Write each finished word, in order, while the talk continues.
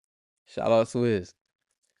Shout out Swizz.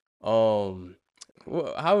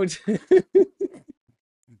 How would you?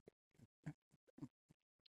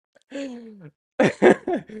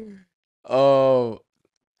 um,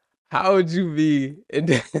 how would you be?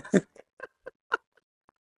 Damn,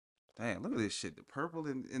 look at this shit. The purple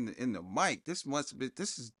in the mic. This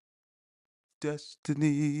is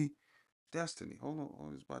destiny. Destiny. Hold on.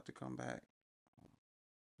 Oh, it's about to come back.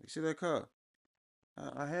 You see that car?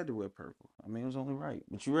 I had to wear purple. I mean, it was only right.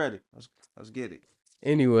 But you ready? Let's get it.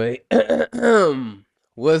 Anyway,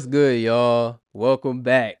 what's good, y'all? Welcome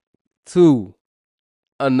back to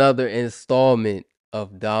another installment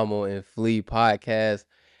of Domo&Flea podcast,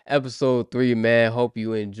 episode 3. Man, hope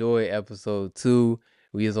you enjoy episode 2.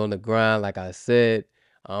 We is on the grind, like I said.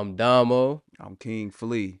 I'm Damo. I'm King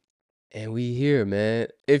Flea. And we here, man.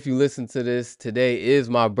 If you listen to this, today is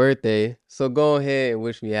my birthday. So go ahead and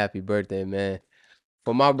wish me happy birthday, man.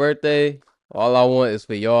 For my birthday, all I want is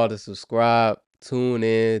for y'all to subscribe, tune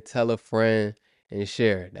in, tell a friend, and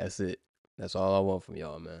share. That's it. That's all I want from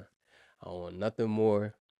y'all, man. I don't want nothing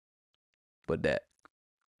more but that.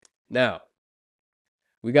 Now,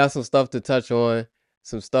 we got some stuff to touch on,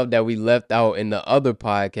 some stuff that we left out in the other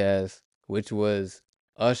podcast, which was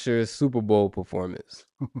Usher's Super Bowl performance.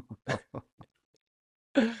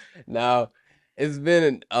 Now, it's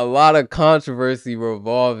been a lot of controversy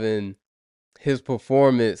revolving his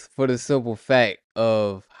performance for the simple fact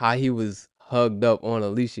of how he was hugged up on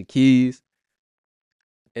Alicia Keys.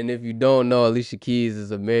 And if you don't know, Alicia Keys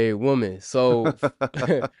is a married woman. So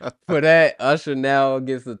for that, Usher now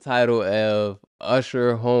gets the title of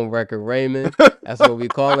Usher HOMEWRECKER Raymond. That's what we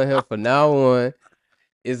calling him from now on.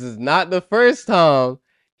 This is not the first time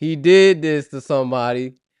he did this to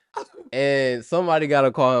somebody, and somebody got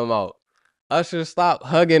to call him out. Usher, stop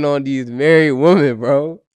hugging on these married women,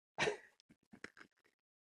 bro.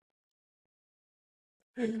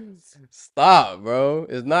 Stop, bro.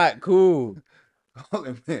 It's not cool.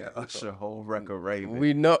 Oh man, Usher whole record Raven.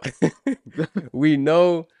 We know we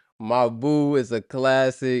know My Boo is a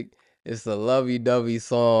classic. It's a lovey-dovey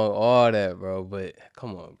song, all that, bro. But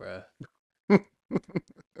come on, bro.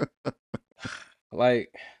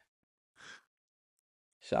 Like,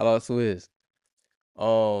 shout out Swizz.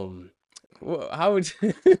 Um, how would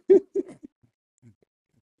you?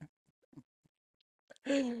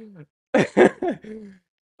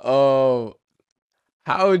 um,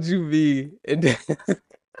 how would you be?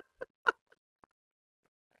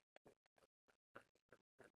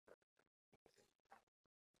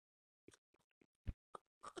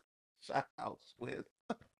 Shout out with.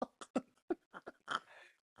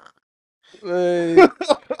 Man,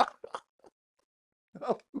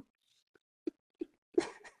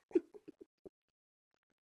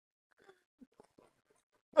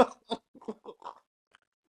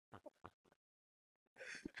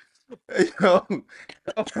 Yo.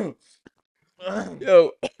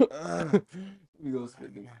 yo, we gonna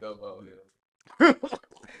spit this stuff out here.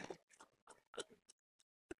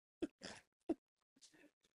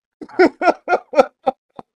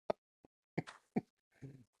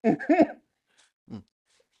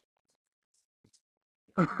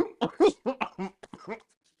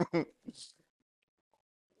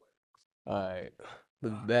 All right,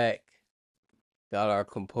 look back. Got our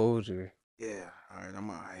composure. Yeah, all right, I'm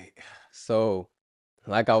all right. So,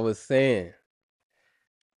 like I was saying,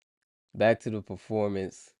 back to the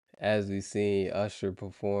performance. As we seen, Usher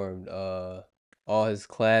performed all his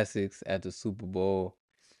classics at the Super Bowl.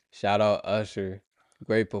 Shout out Usher,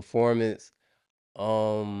 great performance.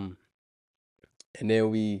 Um, and then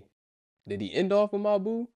we did he end off with my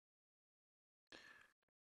boo?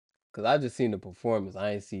 Cause I just seen the performance.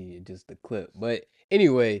 I ain't see just the clip. But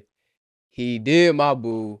anyway, he did my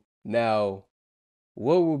boo. Now,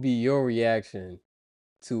 what would be your reaction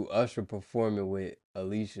to Usher performing with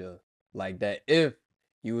Alicia like that if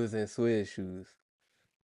you was in Swizz shoes?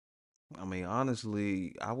 I mean,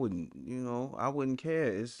 honestly, I wouldn't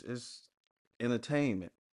care. It's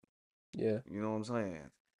entertainment. Yeah. You know what I'm saying?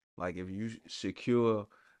 Like if you secure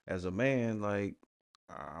as a man, like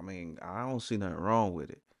I mean, I don't see nothing wrong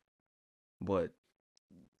with it. But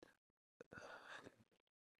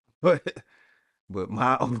but but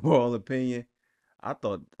my overall opinion, I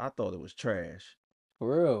thought it was trash.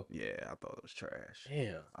 For real. Yeah, I thought it was trash.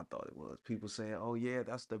 Damn. I thought it was. People saying, "Oh yeah,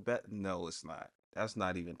 that's the best." No, it's not. That's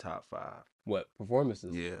not even top 5. What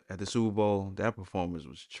performances? Yeah, at the Super Bowl, that performance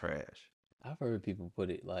was trash. I've heard people put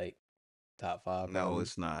it like top five No, probably.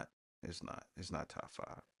 it's not. It's not. It's not top 5.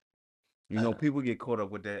 You know, people get caught up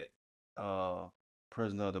with that uh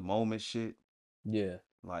prisoner of the moment shit. Yeah.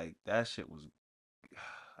 Like that shit was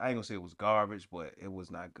I ain't gonna say it was garbage, but it was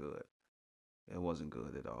not good. It wasn't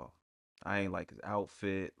good at all. I ain't like his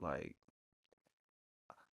outfit. Like,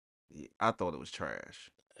 I thought it was trash.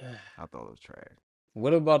 I thought it was trash.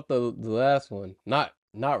 What about the last one? Not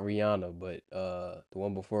Rihanna, but the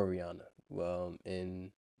one before Rihanna.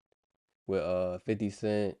 In with 50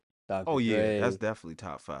 Cent, Oh Dr. yeah, that's Dre. definitely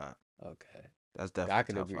top five. Okay. That's I definitely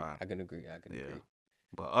can top agree. five. I can agree. I can Yeah. agree.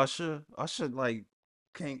 But Usher like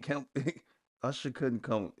can't come. Usher couldn't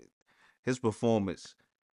come. His performance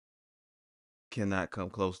cannot come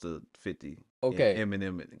close to 50 and Okay.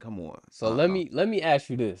 Eminem. Come on. So let me ask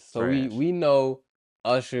you this. So we Trash. we know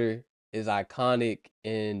Usher is iconic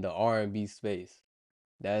in the R&B space.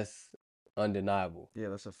 That's undeniable. Yeah,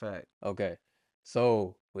 that's a fact. Okay.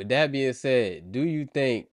 So with that being said, do you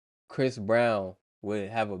think Chris Brown would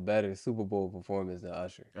have a better Super Bowl performance than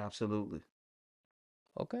Usher? Absolutely.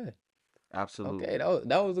 Okay. Okay, Absolutely.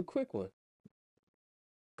 that was a quick one.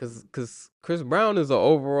 Cause Chris Brown is an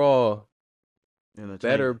overall Entertainer.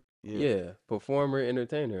 better, Yeah. yeah, performer,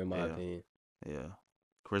 entertainer in my Yeah. opinion. Yeah.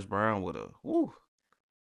 Chris Brown with a woo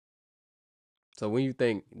So when you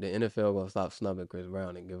think the NFL gonna stop snubbing Chris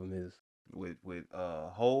Brown and give him his? with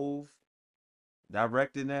Hove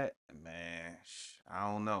directing that, man, I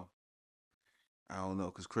don't know. I don't know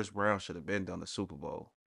because Chris Brown should have been done the Super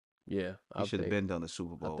Bowl. Yeah, He should have been done the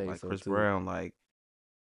Super I Bowl. think Like so Chris too. Brown, like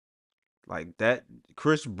that.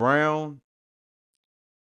 Chris Brown,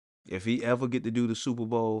 if he ever get to do the Super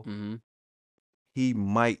Bowl, Mm-hmm. he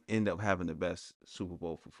might end up having the best Super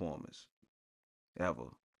Bowl performance ever.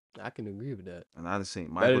 I can agree with that. And I done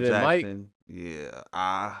seen Better Michael than Mike? Jackson.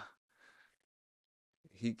 Yeah,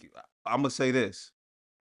 he. I'm gonna say this.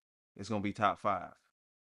 It's gonna be top five.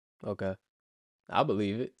 Okay, I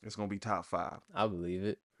believe it. It's gonna be top five. I believe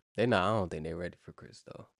it. They not. I don't think they're ready for Chris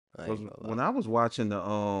though. I Cause ain't gonna when lie. I was watching the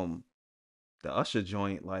Usher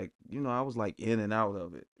joint, like I was like in and out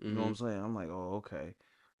of it. You know what Mm-hmm. I'm saying? I'm like, oh okay.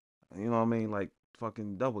 You know what I mean? Like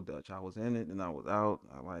fucking double dutch. I was in it and I was out.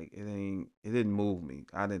 I like it didn't move me.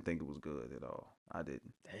 I didn't think it was good at all. I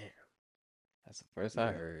didn't. Damn, that's the first I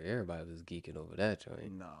Yeah. heard. Everybody was geeking over that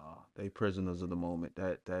joint. Nah. They prisoners of the moment.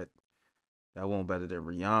 That one better than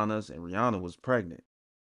Rihanna's, and Rihanna was pregnant.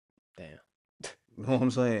 Damn. You know what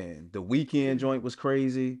I'm saying? The weekend joint was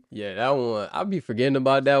crazy. Yeah, that one. I be forgetting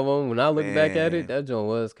about that one. When I look back at it, Man, that joint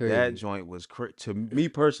was that crazy. joint was to me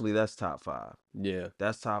personally, that's top five. Yeah.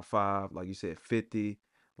 That's top five. Like you said, 50.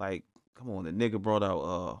 Like, come on, the nigga brought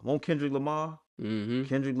out won't Kendrick Lamar? Mm-hmm.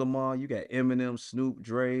 Kendrick Lamar, you got Eminem, Snoop,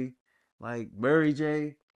 Dre, like Mary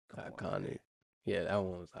J. Come on, man. Iconic. Yeah, that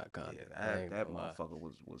one was Yeah, iconic. I that ain't that gonna lie.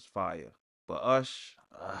 motherfucker was fire. But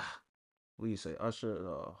what do you say? Usher,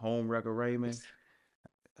 HOMEWRECKER Raymond?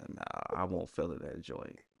 Nah, I won't feel it that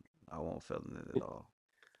joint. I won't feel it at all.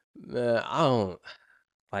 Man, I don't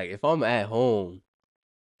like if I'm at home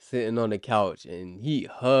sitting on the couch and he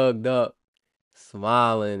hugged up,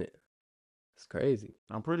 smiling. It's crazy.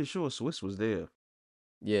 I'm pretty sure Swiss was there.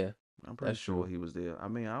 Yeah, I'm pretty that's sure true. he was there. I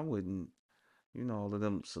mean, I wouldn't, all of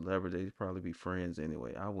them celebrities probably be friends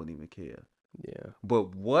anyway. I wouldn't even care. Yeah.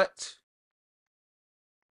 But what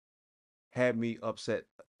had me upset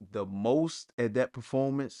the most at that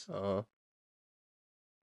performance? Uh-huh.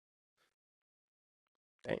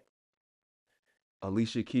 Dang.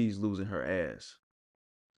 Alicia Keys losing her ass.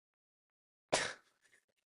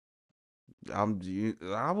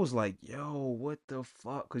 I was like, yo, what the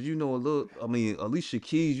fuck? Cause a little. I mean, Alicia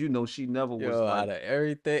Keys, she never was Yo, like out of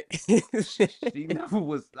everything. she never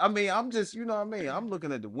was. I mean, I'm just, you know what I mean. I'm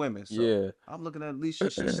looking at the women, so Yeah. I'm looking at Alicia.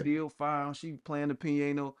 She's still fine. She playing the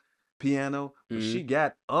piano. When Mm-hmm. she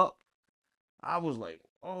got up, I was like,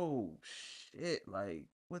 oh shit, like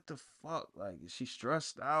what the fuck? Like, is she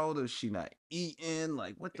stressed out? Or is she not eating?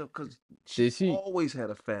 Like, what the? Cause she Did she? always had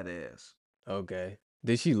a fat ass, Okay.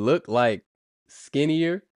 Did she look like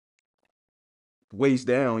skinnier? waist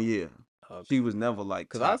down. Yeah, Okay. she was never like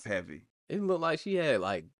Cause top heavy. it looked like she had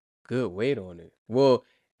like good weight on it. Well,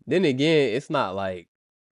 then again, it's not like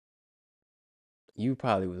you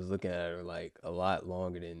probably was looking at her like a lot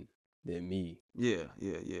longer than me. Yeah,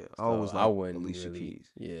 yeah, yeah. I So always I like wouldn't Alicia really, Keys.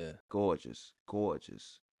 yeah. Gorgeous,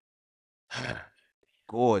 gorgeous.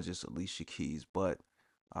 Gorgeous Alicia Keys, but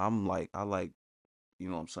I like, you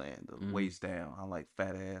know what I'm saying, the Mm, waist down. I like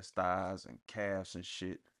fat ass thighs and calves and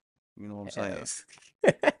shit. You know what I'm saying? ass.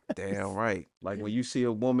 Damn right. Like when you see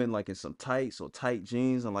a woman like in some tights or tight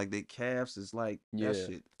jeans and like their calves is like that Yeah.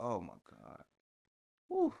 shit. Oh my god.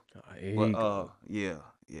 Woo. Oh, here But you go. yeah,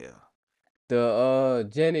 yeah. The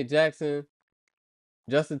Janet Jackson,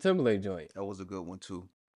 Justin Timberlake joint. That was a good one too.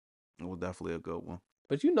 It was definitely a good one.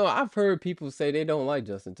 But I've heard people say they don't like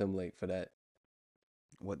Justin Timberlake for that.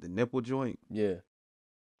 What, the nipple joint? Yeah.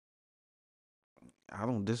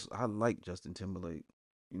 I like Justin Timberlake.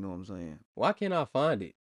 You know what I'm saying? Why can't I find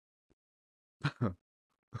it?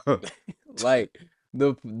 Like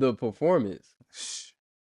the performance,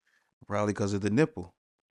 Probably because of the nipple.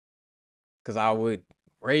 because I would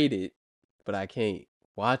rate it, but I can't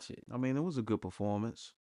watch it. I mean, it was a good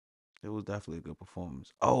performance. It was definitely a good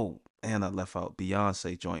performance. Oh, and I left out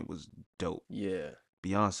Beyonce joint was dope. Yeah,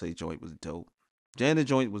 Beyonce joint was dope. Janet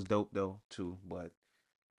joint was dope though too, but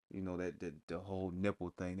you know that the whole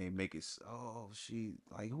nipple thing they make it. Oh, she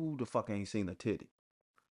like who the fuck ain't seen a titty?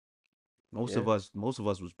 yeah. Most of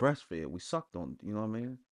us was breastfed. We sucked on. You know what I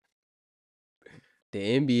mean?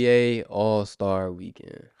 The NBA All-Star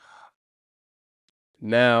Weekend.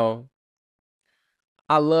 Now,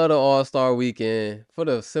 I love the All-Star Weekend for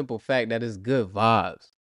the simple fact that it's good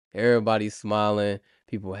vibes. Everybody's smiling,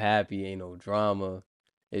 people happy, ain't no drama.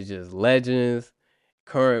 It's just legends,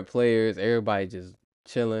 current players, everybody just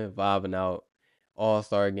chilling, vibing out.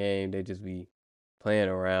 All-Star game, they just be playing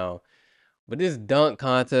around. But this dunk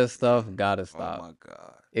contest stuff gotta Oh stop. my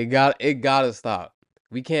god, It gotta stop.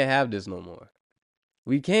 We can't have this no more.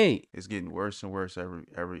 We can't. it's getting worse and worse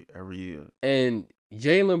every year. And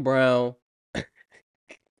Jalen Brown's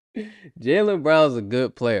a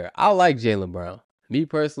good player. I like Jalen Brown. Me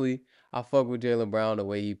personally, I fuck with Jalen Brown the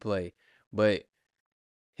way he play. But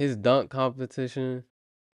his dunk competition,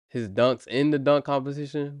 his dunks in the dunk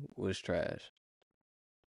competition was trash.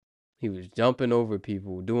 He was jumping over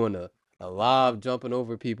people, doing a live jumping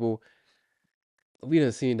over people. We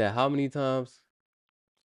done seen that how many times?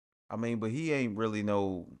 I mean, but he ain't really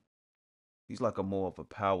no. He's like a more of a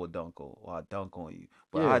power dunker or I dunk on you.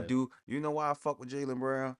 But I Yeah. do. You know why I fuck with Jalen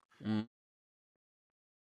Brown? Mm.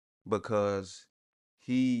 Because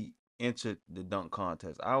he entered the dunk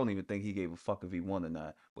contest. I don't even think he gave a fuck if he won or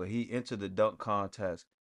not. But he entered the dunk contest,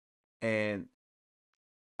 and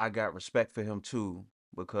I got respect for him too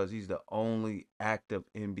because he's the only active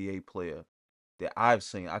NBA player that I've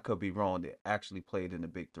seen. I could be wrong. That actually played in the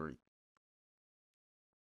Big Three.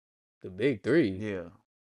 The big three. Yeah,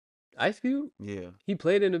 Ice Cube? yeah, He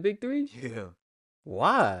played in the big three? yeah.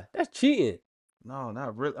 Why? That's cheating. No,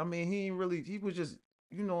 not really. I mean, he ain't really. He was just,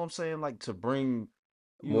 you know what I'm saying, like to bring,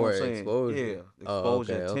 you know what I'm More saying, exposure. yeah, Oh,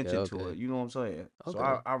 exposure, okay, okay, attention to okay. it. You know what I'm saying. So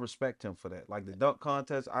Okay. I respect him for that. Like the dunk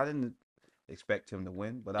contest, I didn't expect him to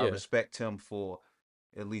win, but I Yeah. respect him for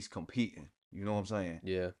at least competing. You know what I'm saying.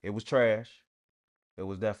 Yeah. It was trash. It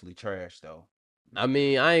was definitely trash though. I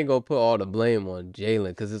mean, I ain't gonna put all the blame on Jalen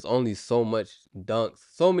because it's only so much dunks,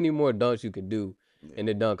 so many more dunks you can do in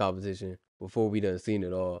Yeah, the dunk competition before we done seen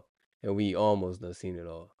it all. And we almost done seen it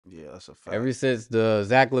all. yeah, that's a Ever fact. since the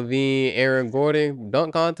Zach LaVine, Aaron Gordon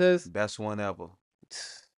dunk contest, Best one ever.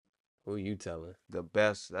 who you telling? The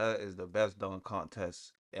best. That is the best dunk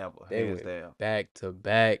contest ever, They hands went down. back to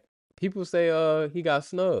back. People say he got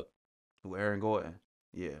snubbed. Who Aaron Gordon?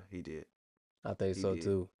 Yeah, he did. I think He so did.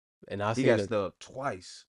 too. And I He seen got it. snubbed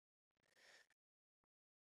twice.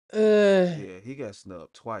 Uh, Yeah, he got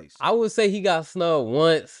snubbed twice. I would say he got snubbed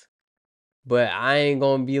once, but I ain't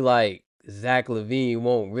gonna be like Zach LaVine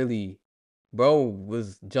won't really. Bro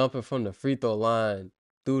was jumping from the free throw line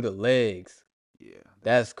through the legs. Yeah,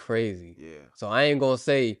 That's crazy. yeah. So I ain't gonna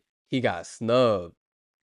say he got snubbed,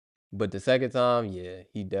 but the second time, yeah,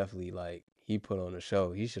 he definitely like he put on a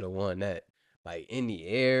show. He should have won that. Like in the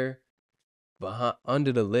air, behind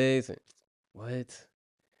under the legs. What?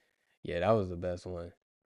 Yeah, that was the best one.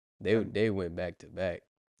 They That they went back to back.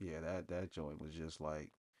 yeah, that joint was just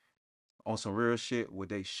like on some real shit. What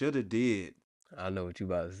they should have did. I know what you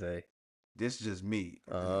about to say. This is just me.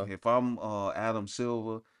 Uh huh. If I'm Adam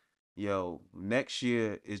Silver, yo, next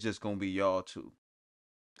year it's just gonna be y'all two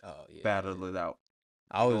Oh yeah. battle it out.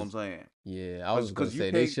 I You know what I'm was saying? yeah. I was gonna Cause you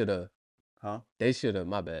say they can't, should have. huh? They should have.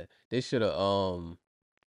 My bad. They should have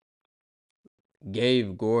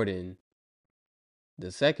gave Gordon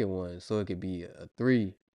the second one so it could be a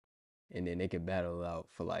three, and then they could battle out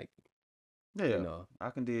for like you Yeah, know. I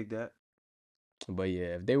can dig that. But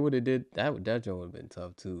yeah, if they would have did that, that joint would have been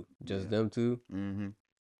tough too. Just Yeah. them two, Mm-hmm.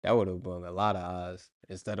 that would have brought a lot of eyes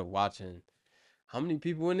instead of watching. How many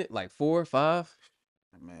people in it? Like 4 or 5?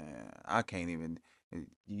 Man, I can't even.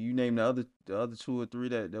 You name the other two or three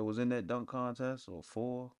that was in that dunk contest or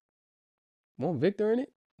four? Won't Victor in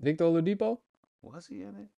it? Victor Oladipo? Was he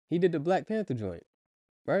in it? He did the Black Panther joint,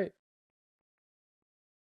 right?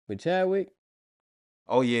 With Chadwick.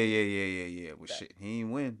 Oh yeah. Well, That, shit, he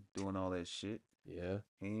ain't win doing all that shit. yeah.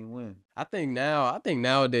 He ain't win. I think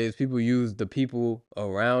nowadays people use the people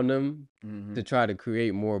around them Mm-hmm. to try to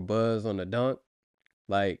create more buzz on the dunk.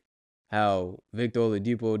 Like how Victor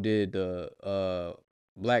Oladipo did the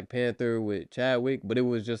Black Panther with Chadwick, but it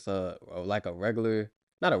was just like a regular,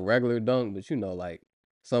 not a regular dunk, but like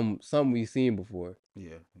some we seen before.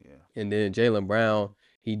 Yeah, yeah. And then Jalen Brown,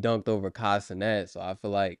 he dunked over Kai Cenat, so I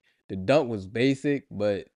feel like the dunk was basic,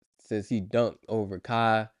 but since he dunked over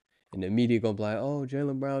Kai, and the media gonna be like, oh,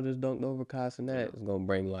 Jalen Brown just dunked over Kai Cenat, Yeah. it's gonna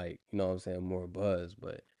bring like, you know what I'm saying, more buzz.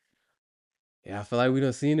 But yeah, I feel like we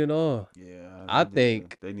done seen it all. Yeah, I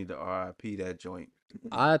think they need to RIP that joint.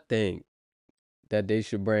 I think that they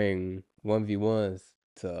should bring 1v1s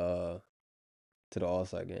to the All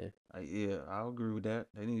Star game. Yeah, I agree with that.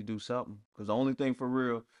 They need to do something because the only thing for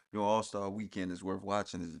real, your All Star weekend is worth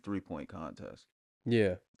watching is the 3-point contest.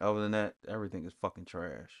 Yeah, Other than that, everything is fucking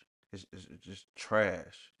trash. It's just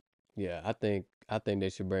trash. yeah. I think they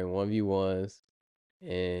should bring 1v1s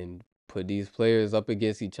and put these players up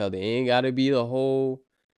against each other. It ain't gotta be the whole,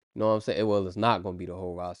 you know what I'm saying? Well, it's not gonna be the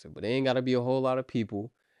whole roster, but it ain't gotta be a whole lot of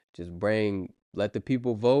people. Just let the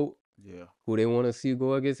people vote Yeah, who they want to see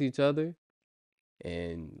go against each other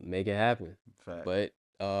and make it happen. facts. But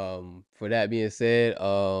for that being said,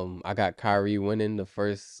 I got Kyrie winning the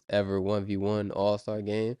first ever 1v1 All-Star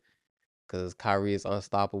game because Kyrie is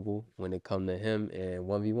unstoppable when it comes to him and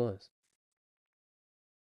 1v1s.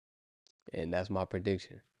 And that's my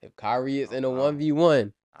prediction. If Kyrie is in a I don't,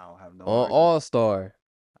 1v1 I don't have no on argument. All-Star,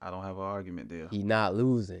 I don't have an argument there. he not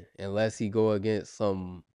losing unless he go against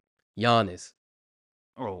some Giannis.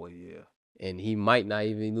 Oh well, yeah, And he might not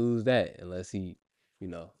even lose that unless he,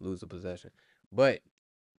 lose the possession. But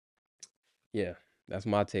yeah, that's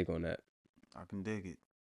my take on that. I can dig it.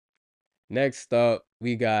 Next up,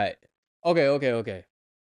 we got okay.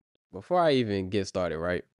 Before I even get started,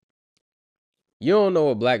 right? You don't know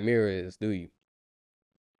what Black Mirror is, do you?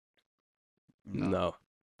 Nah, No.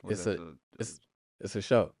 was It's that a the it's it's a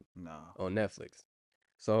show nah? on Netflix.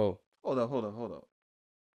 So, Hold up.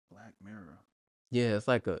 Black Mirror. yeah, it's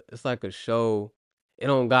like a show. It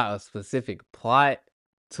don't got a specific plot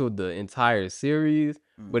to the entire series,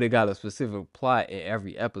 but it Mm. got a specific plot in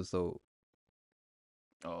every episode.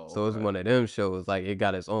 Oh So it's okay. one of them shows. Like it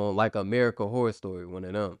got its own, like American Horror Story, one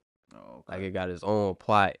of them. Oh Like okay. it got its own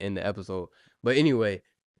plot in the episode. But anyway,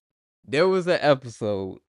 there was an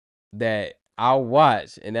episode that I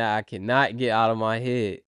watched and that I cannot get out of my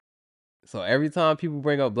head. So every time people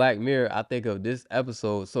bring up Black Mirror, I think of this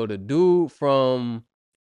episode. So the dude from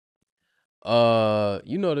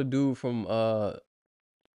the dude from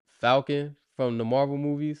Falcon from the Marvel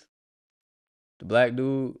movies, the black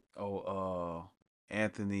dude. Oh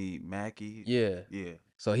Anthony Mackie. Yeah. Yeah.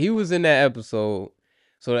 So he was in that episode.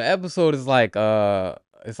 So the episode is like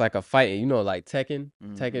it's like a fight, like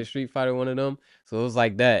Mm-hmm. Tekken Street Fighter, one of them. So it was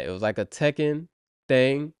like that. It was like a Tekken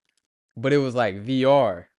thing, but it was like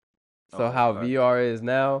VR. So Oh how okay. VR is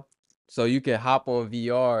now, so you can hop on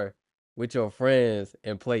VR with your friends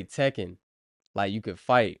and play Tekken, like you could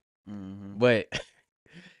fight. Mm-hmm. But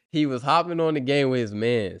he was hopping on the game with his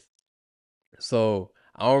mans. So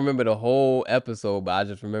I don't remember the whole episode, but I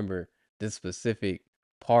just remember this specific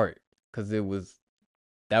part because that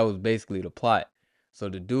was basically the plot. So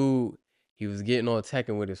the dude, he was getting on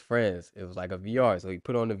Tekken with his friends. It was like a VR. So he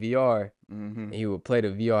put on the VR Mm-hmm. and he would play the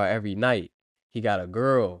VR every night. He got a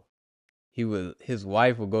girl. His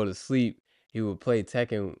wife would go to sleep. He would play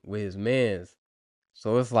Tekken with his mans.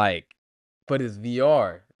 So it's like, but it's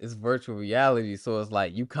VR. It's virtual reality. So it's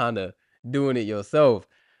like you kind of doing it yourself.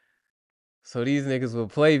 So these niggas would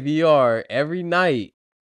play VR every night,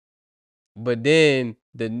 but then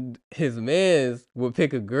his mans would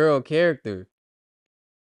pick a girl character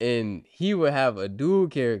and he would have a dude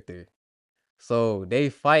character. So they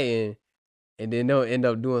fighting and then they'll end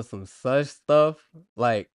up doing some such stuff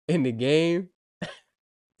like in the game.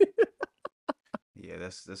 Yeah,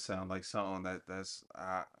 that sounds like something that's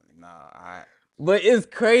nah I But it's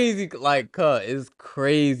crazy, like, it's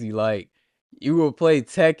crazy. Like, you will play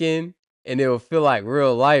Tekken and it will feel like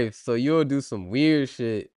real life. So you'll do some weird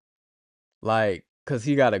shit, like, cause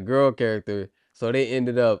he got a girl character. So they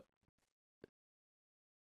ended up,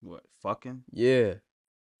 what fucking. yeah,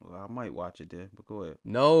 Well, I might watch it then, but go ahead.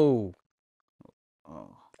 no,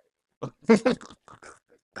 Oh. Well,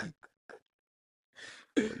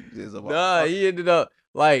 you just about nah, fuck. he ended up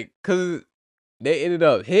like, cause they ended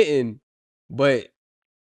up hitting, but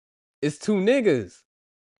it's two niggas.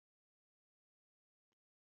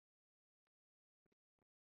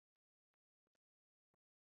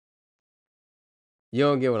 You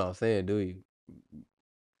don't get what I'm saying, do you?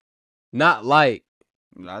 Not like,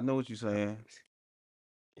 I know what you're saying.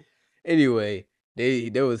 anyway, they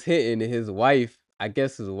was hitting and his wife, I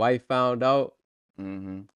guess his wife found out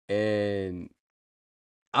Mm-hmm. and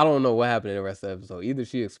I don't know what happened in the rest of the episode. Either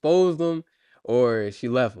she exposed them or she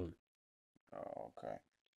left him Oh, okay.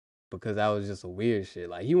 because that was just a weird shit.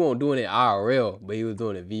 Like he won't doing it IRL, but he was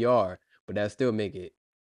doing it VR. But that still make it,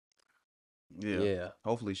 Yeah. yeah.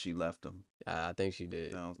 Hopefully she left him. I think she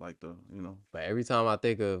did. Sounds like the. But every time I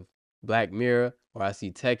think of Black Mirror or I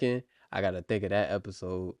see Tekken, I gotta think of that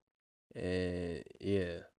episode. And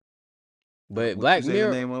yeah, but What you Black say the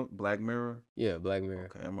Mirror, name of Black Mirror? yeah, Black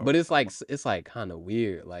Mirror. Okay, But it's like kind of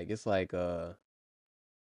weird. Like it's like I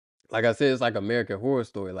said, it's like American Horror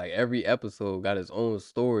Story. Like every episode got its own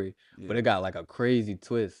story, but yeah. it got like a crazy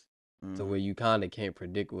twist to where Mm-hmm. you kind of can't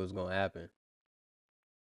predict what's gonna happen.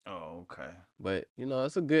 Oh, okay. But you know,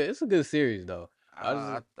 it's a good series though. I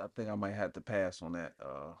just I think I might have to pass on that.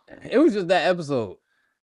 it was just that episode.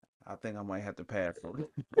 I think I might have to pass on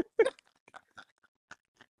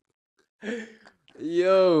it.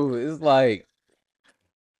 Yo, it's like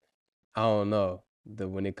I don't know.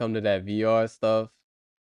 When it come to that VR stuff,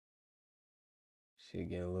 shit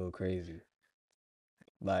getting a little crazy.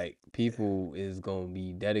 Like people is gonna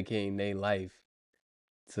be dedicating their life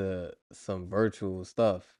to some virtual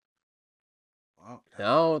stuff. Well, And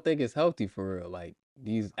I don't think it's healthy for real. Like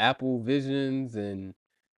these Apple Visions and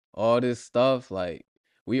all this stuff, like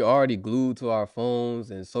we already glued to our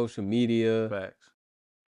phones and social media. facts.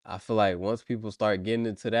 I feel like once people start getting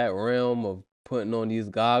into that realm of putting on these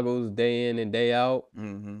goggles day in and day out,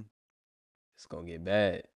 Mm-hmm. it's gonna get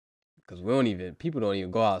bad. Cause people don't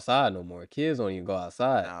even go outside no more. Kids don't even go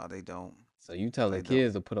outside. No, they don't. So you telling They don't.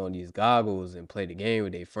 kids to put on these goggles and play the game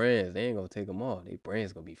with their friends, they ain't gonna take them off. Their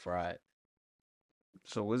brains gonna be fried.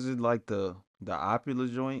 So is it like the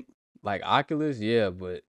Oculus joint? Like Oculus, yeah,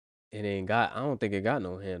 but I don't think it got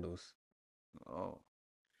no handles. Oh,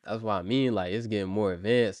 That's why I mean, like, it's getting more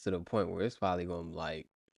advanced to the point where it's probably gonna, like,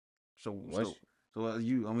 so once, so so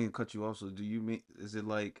you. I mean, cut you off. So do you mean? Is it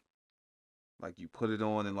like you put it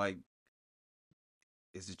on and like?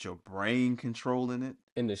 Is it your brain controlling it?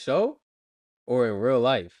 in the show or in real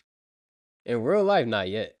life? In real life, not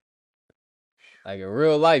yet. Like, in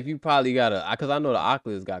real life, you probably gotta, because I know the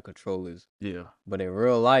Oculus got controllers, Yeah. but in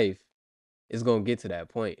real life, it's gonna get to that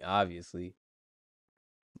point, obviously.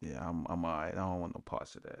 Yeah, I'm alright. I don't want no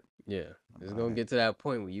parts of that. Yeah, I'm it's gonna alright. get to that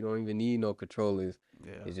point where you don't even need no controllers.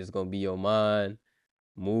 Yeah. It's just gonna be your mind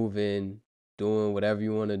moving, doing whatever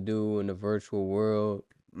you want to do in the virtual world.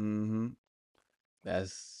 Mm-hmm.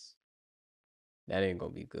 That's that ain't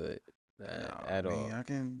gonna be good No, I at mean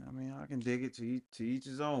all. I can dig it to each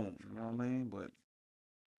his own. You know what I mean? But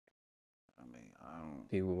I mean I don't.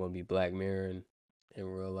 People gonna be Black Mirroring in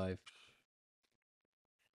real life.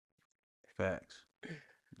 Facts.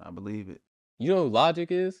 I believe it. You know who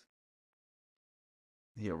Logic is?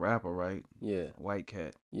 He a rapper, right? Yeah, White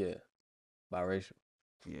cat. yeah, biracial.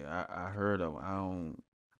 Yeah, I heard of. I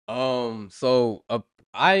don't. So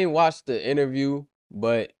I ain't watched the interview,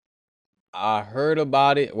 but I heard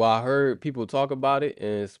about it. Well, I heard people talk about it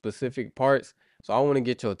in specific parts. So I want to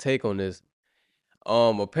get your take on this.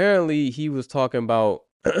 Apparently he was talking about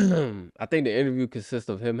I think the interview consists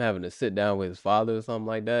of him having to sit down with his father or something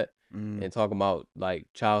like that Mm, and talking about like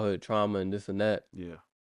childhood trauma and this and that. yeah.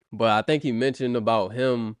 But I think he mentioned about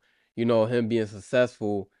him, him being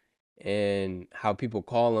successful and how people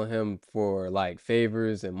call on him for like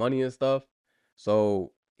favors and money and stuff.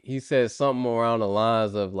 So he said something around the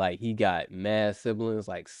lines of like he got mad siblings,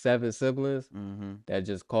 like 7 siblings Mm-hmm. that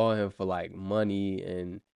just call him for like money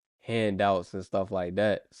and handouts and stuff like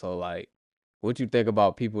that. So like what you think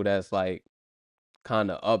about people that's like kind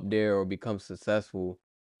of up there or become successful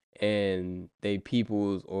and they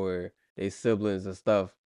peoples or they siblings and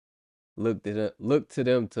stuff look to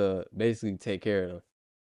them to basically take care of them.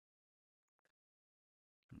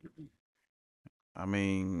 I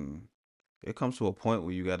mean, it comes to a point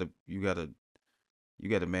where you gotta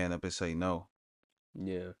man up and say no.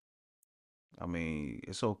 Yeah. I mean,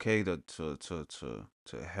 it's okay to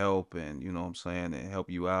help and you know what I'm saying and help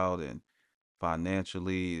you out and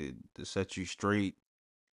financially to set you straight.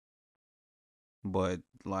 But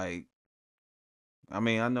like, I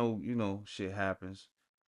mean, I know shit happens,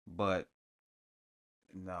 but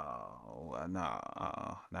no,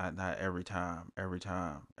 not every time, every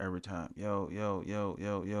time. Yo, yo, yo,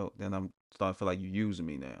 yo, yo. Then I'm starting to feel like you using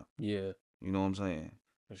me now. Yeah, You know what I'm saying?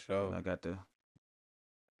 for And sure. I got the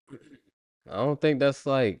I don't think that's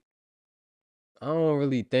like I don't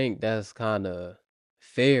really think that's kind of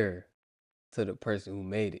fair to the person who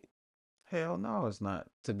made it hell no, it's not.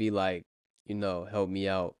 to be like, help me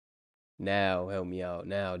out now, help me out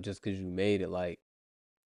now just cuz you made it like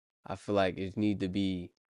I feel like it need to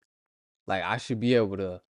be like I should be able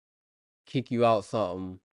to kick you out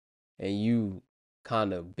something and you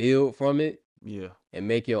kind of build from it Yeah. and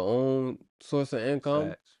make your own source of income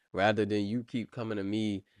Facts. rather than you keep coming to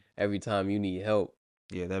me every time you need help.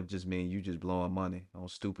 Yeah, that just means you just blowing money on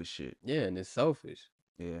stupid shit. Yeah, and it's selfish.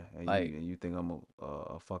 Yeah, and Like you think I'm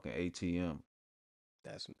a fucking ATM.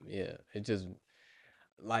 that's yeah. It just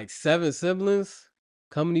like seven siblings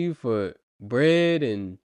coming to you for bread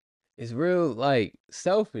and it's real like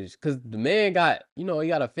selfish because the man got he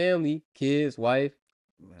got a family, kids, wife.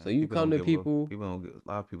 So Man, you come to people, people don't give a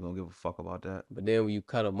lot of people don't give a fuck about that. but then when you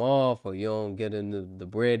cut them off or you don't get in the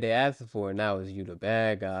bread they asking for, now it's you the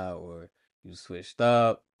bad guy or you switched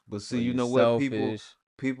up But see, or you you know what? selfish.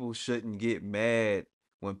 People shouldn't get mad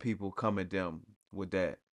when people come at them with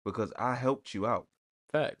that because I helped you out.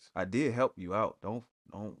 Facts. I did help you out. Don't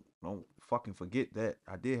fucking forget that.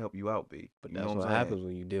 I did help you out, B. But You know that's what I'm what saying? happens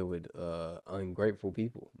when you deal with ungrateful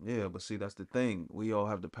people. Yeah, but see, that's the thing. We all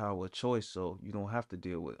have the power of choice, so you don't have to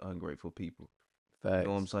deal with ungrateful people. You know what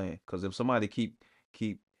I'm Facts. saying? Because if somebody keep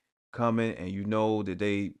coming and you know that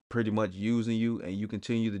they pretty much using you and you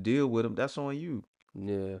continue to deal with them, that's on you.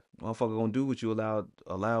 Yeah, Motherfucker gonna do what you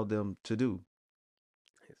allowed them to do.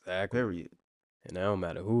 exactly. Period. And that don't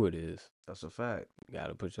matter who it is. That's a fact. You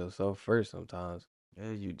gotta put yourself first sometimes.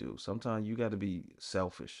 Yeah, you do. Sometimes you got to be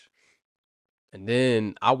selfish. And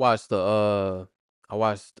then I watched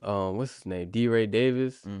what's his name? D. Ray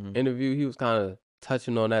Davis Mm-hmm. interview. He was kind of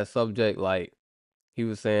touching on that subject. Like he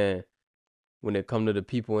was saying when it come to the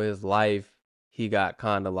people in his life, he got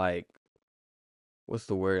kind of like what's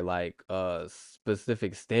the word? Like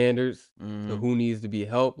specific standards to Mm-hmm. who needs to be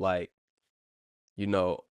helped. Like,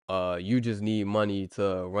 you just need money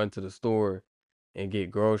to run to the store and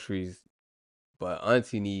get groceries, but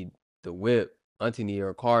auntie need the whip. Auntie need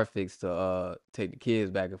her car fixed to take the kids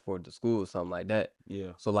back and forth to school or something like that.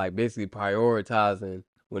 Yeah. So like basically prioritizing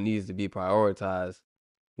what needs to be prioritized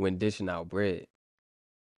when dishing out bread.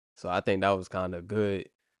 So I think that was kind of good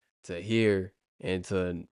to hear and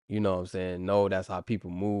to, what I'm saying, know that's how people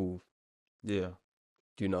move, Yeah.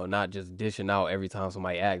 not just dishing out every time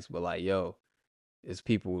somebody asks, but like, yo, it's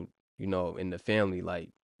people, in the family, like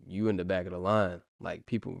you in the back of the line. Like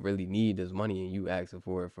people really need this money and you asking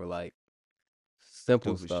for it for like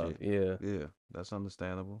simple Stupid stuff. shit. Yeah. Yeah. That's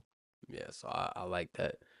understandable. Yeah. So I like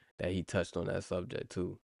that he touched on that subject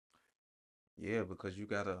too. Yeah, because you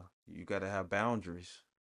gotta have boundaries.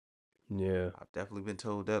 Yeah. I've definitely been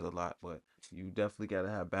told that a lot, but you definitely gotta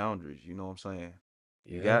have boundaries. You know what I'm saying?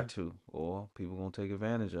 You Yeah. got to, or people gonna take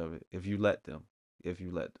advantage of it if you let them. If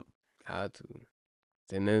you let them. Got to.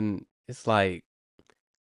 And then it's like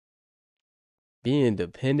being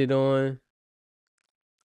depended on.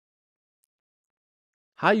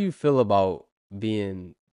 How you feel about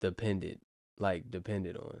being depended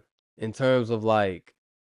on in terms of like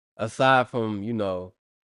aside from,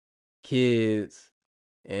 kids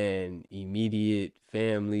and immediate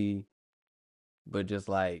family, but just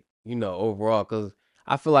like, overall, because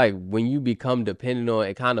I feel like when you become dependent on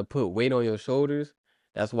it, kind of put weight on your shoulders.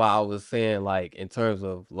 That's why I was saying, like, in terms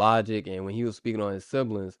of logic, and when he was speaking on his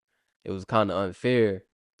siblings, it was kind of unfair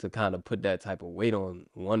to kind of put that type of weight on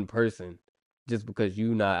one person just because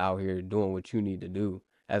you not out here doing what you need to do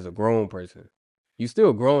as a grown person. You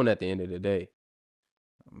still grown at the end of the day.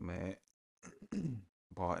 Man,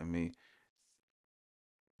 pardon me.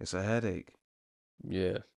 It's a headache.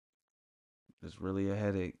 Yeah. It's really a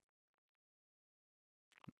headache.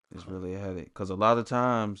 It's really a headache. Cause a lot of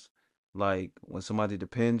times, like when somebody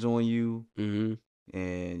depends on you Mm-hmm.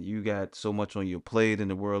 and you got so much on your plate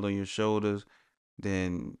and the world on your shoulders,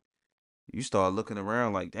 then you start looking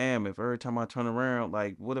around like, damn, if every time I turn around,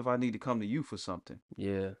 like, what if I need to come to you for something?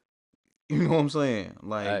 Yeah. You know what I'm saying?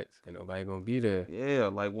 Like, Facts. Ain't nobody gonna be there. yeah,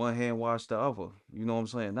 like one hand wash the other. You know what I'm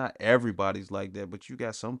saying? Not everybody's like that, but you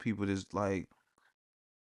got some people that's like,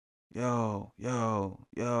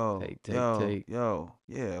 Take.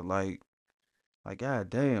 yeah, like god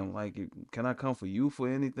damn, like can I come for you for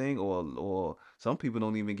anything? Or some people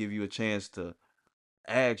don't even give you a chance to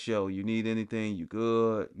ask, yo, you need anything? You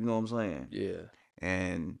good? You know what I'm saying? Yeah.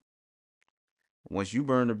 And once you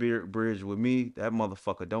burn the bridge with me, that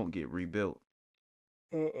motherfucker don't get rebuilt.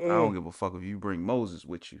 I Uh-uh. don't give a fuck if you bring Moses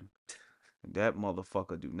with you. That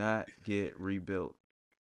motherfucker do not get rebuilt.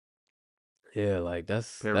 Yeah, like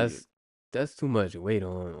that's Period. that's that's too much weight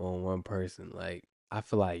on one person. Like I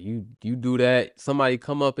feel like you do that, somebody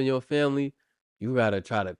come up in your family, you gotta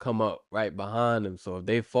try to come up right behind them. So if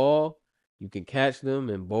they fall, you can catch them,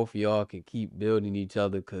 and both of y'all can keep building each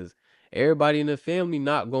other. Cause everybody in the family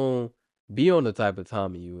not gonna be on the type of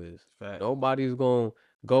timing you is. Facts. Nobody's gonna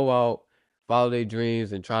go out, follow their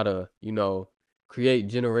dreams, and try to create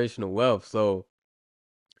generational wealth. So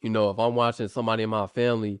if I'm watching somebody in my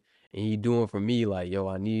family and he doing for me like, yo,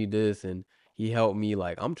 I need this, and he helped me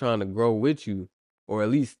like I'm trying to grow with you, or at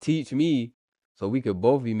least teach me, so we could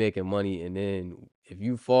both be making money. And then if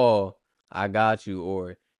you fall, I got you.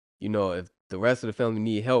 Or if the rest of the family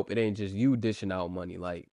need help, it ain't just you dishing out money.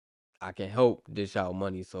 Like I can help dish out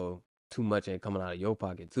money, so too much ain't coming out of your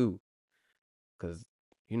pocket too. Cause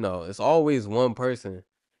it's always one person.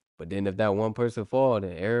 But then if that one person fall,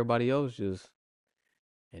 then everybody else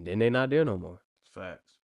and then they not there no more.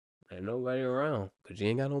 Facts. Ain't nobody around because you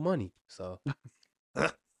ain't got no money. So Man,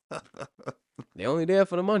 they only there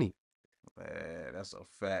for the money. that's a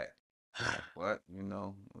fact. What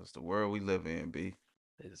it's the world we live in, B.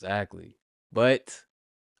 Exactly. But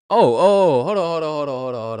oh, hold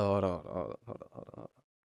on.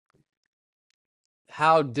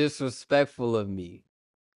 How disrespectful of me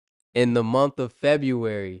in the month of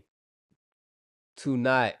February to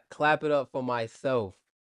not clap it up for myself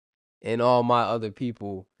and all my other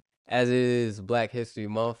people as it is Black History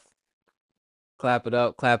Month. Clap it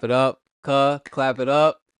up, clap it up.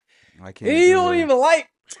 I And can't you do don't it. even like,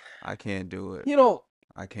 I can't do it. you don't,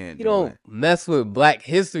 I can't you do don't it. mess with Black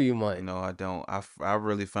History Month. No, I don't. I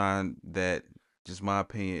really find that, just my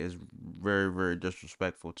opinion, is very, very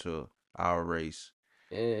disrespectful to our race.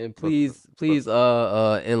 And But please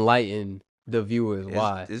enlighten the viewers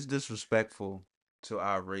why. it's disrespectful to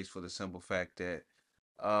our race for the simple fact that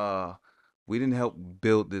uh we didn't help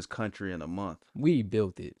build this country in a month. We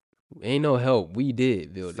built it. Ain't no help. We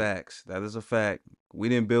did build it. Facts. That is a fact. We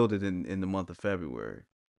didn't build it in the month of February.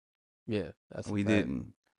 Yeah, that's a We fact.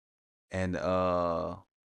 didn't. And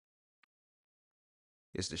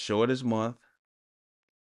it's the shortest month,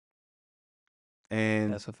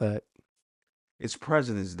 and That's a fact. it's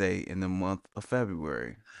President's Day in the month of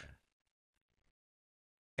February.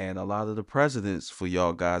 And a lot of the presidents, for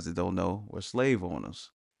y'all guys that don't know, were slave owners.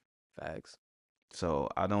 Facts. So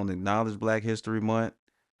I don't acknowledge Black History Month.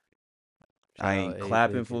 I Shout out ain't Abe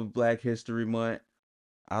clapping Lincoln. for Black History Month.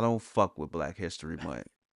 I don't fuck with Black History Month.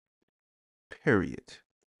 Period.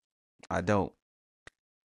 I don't.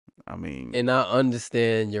 I mean, And I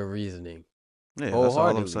understand your reasoning yeah, that's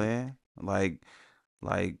all I'm wholeheartedly. saying.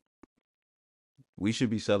 Like we should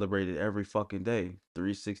be celebrated every fucking day.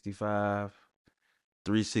 365,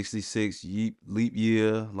 366 leap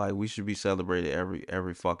year. Like we should be celebrated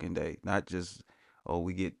every fucking day. Not just, oh,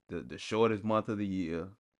 we get the shortest month of the year,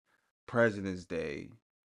 President's Day.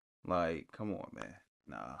 Like, come on, man.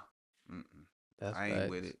 Nah. Mm-mm. That's I ain't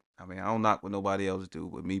with facts. it. I mean, I don't knock what nobody else do,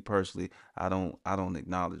 but me personally, I don't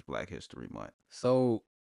acknowledge Black History Month. So,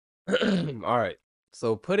 all right.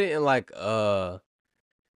 So put it in like a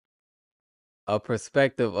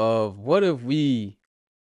perspective of what if we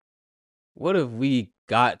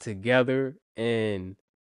got together and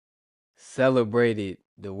celebrated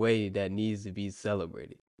the way that needs to be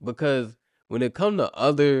celebrated? Because when it come to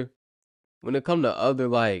other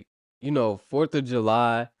like 4th of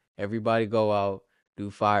July, everybody go out, do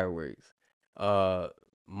fireworks. uh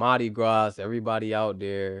Mardi Gras, everybody out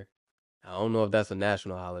there. I don't know if that's a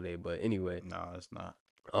national holiday, but anyway. No, it's not.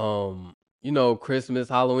 Christmas,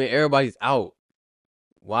 Halloween, everybody's out.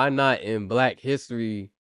 Why not in Black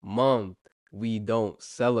History Month we don't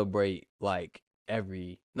celebrate like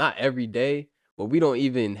not every day, but we don't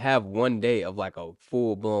even have one day of like a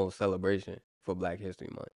full blown celebration for Black History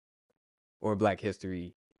Month or Black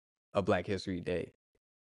History Day?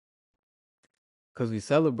 Cause we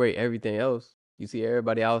celebrate everything else. You see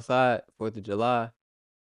everybody outside, 4th of July,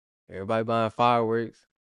 everybody buying fireworks,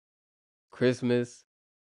 Christmas.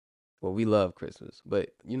 Well, we love Christmas, but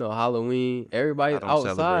Halloween, everybody's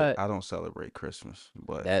outside. I don't celebrate Christmas,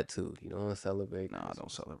 but That too. You don't celebrate no, I don't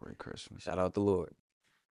Christmas. celebrate Christmas. Shout out the Lord.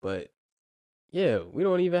 But yeah, we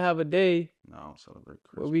don't even have a day No, I don't celebrate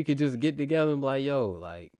where Christmas. we could just get together and be like, yo,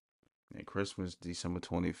 like, And Christmas, December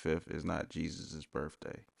 25th, is not Jesus'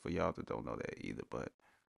 birthday. For y'all that don't know that either, but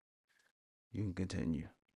you can continue.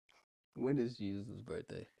 when is Jesus'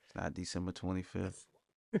 birthday? It's not December 25th.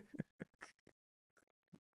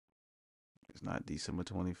 It's not December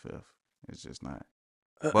 25th. It's just not.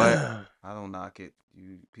 But I don't knock it.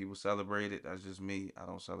 You people celebrate it. That's just me. I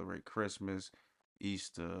don't celebrate Christmas,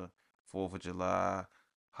 Easter, 4th of July,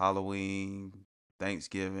 Halloween,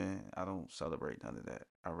 Thanksgiving. I don't celebrate none of that.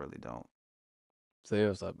 I really don't. So you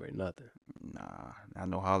don't celebrate nothing. Nah, I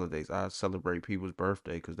know holidays. I celebrate people's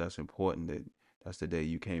birthday because that's important. That's the day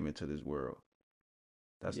you came into this world.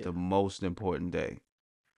 That's Yeah. the most important day.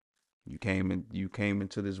 You came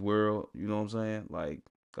into this world, you know what I'm saying? Like,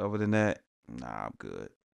 other than that, nah, I'm good.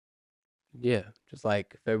 Yeah. Just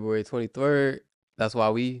like February 23rd. That's why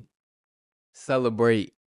we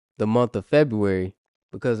celebrate the month of February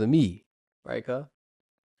because of me. Right, Kyle?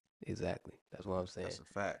 Exactly. That's what I'm saying. That's a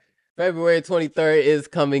fact. February 23rd is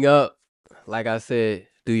coming up. Like I said,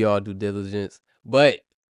 do y'all due diligence. But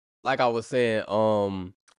like I was saying,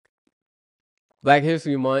 Black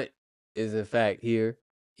History Month is in fact here,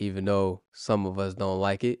 even though some of us don't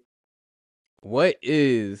like it. What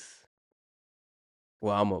is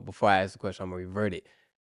before I ask the question, I'm gonna revert it.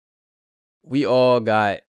 We all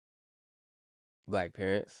got Black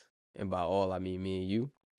parents, and by all I mean me and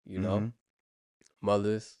you, you know.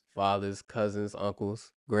 Mothers, fathers, cousins,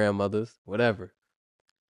 uncles, grandmothers, whatever.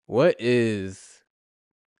 What is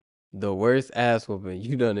the worst ass whooping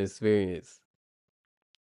you done experienced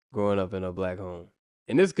growing up in a Black home?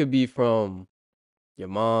 And this could be from your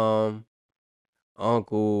mom,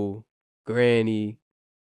 uncle, granny,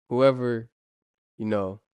 whoever,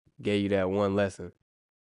 gave you that one lesson.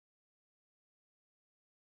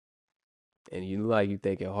 And you look like you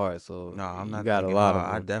thinking hard, so No, I'm you not got a thinking lot of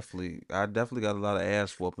hard. I them. definitely got a lot of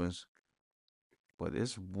ass whoopings, but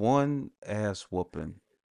it's one ass whooping.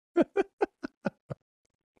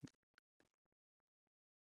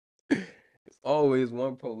 It's always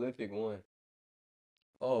one prolific one.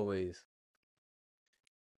 Always.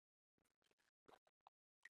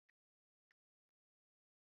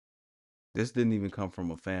 This didn't even come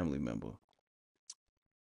from a family member.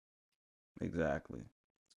 Exactly.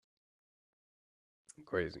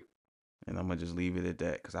 Crazy. And I'm gonna just leave it at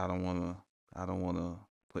that because I don't wanna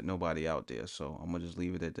put nobody out there. So I'm gonna just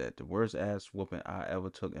leave it at that. The worst ass whooping I ever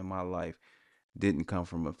took in my life didn't come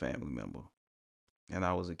from a family member, and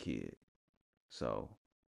I was a kid. So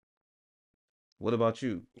what about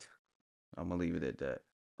you? I'm gonna leave it at that.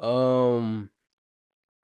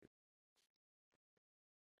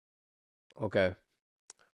 Okay.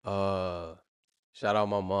 Shout out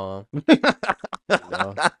my mom.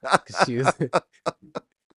 No, 'cause she was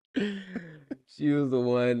she was the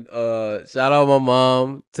one. Shout out my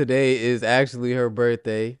mom. Today is actually her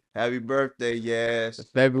birthday, Happy birthday, yes.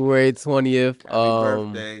 February 20th. Happy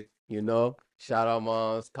birthday. Shout out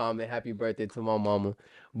moms. Comment happy birthday to my mama.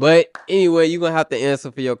 But anyway, you're gonna have to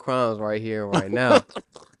answer for your crimes right here and right now.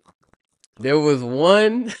 There was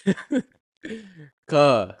one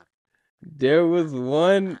there was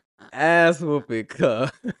one ass whooping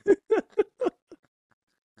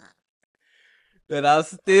that I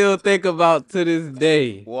still think about to this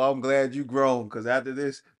day. Well, I'm glad you grown, because after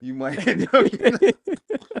this, you might end up.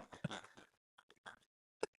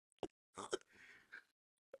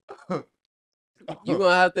 You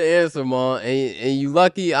gonna have to answer, Mom. And you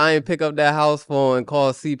lucky I ain't pick up that house phone and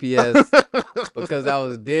call CPS because I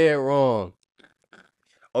was dead wrong.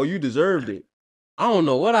 Oh, you deserved it. I don't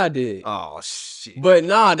know what I did. Oh shit. But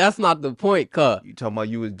nah, that's not the point, cuh. You talking about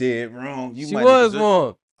you was dead wrong. You She might have was deserved.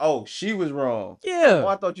 wrong. Oh, she was wrong. Oh, Yeah.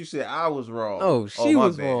 I thought you said I was wrong. No, Oh, she my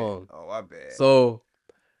was bad. wrong. Oh, my bad. So,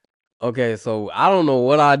 okay, so I don't know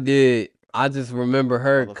what I did. I just remember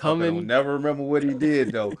her Motherfucker coming. don't never remember what he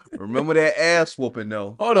did though. Remember that ass whooping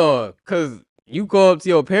though. Hold on, cause you go up to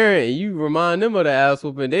your parent and you remind them of the ass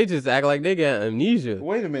whooping. They just act like they got amnesia.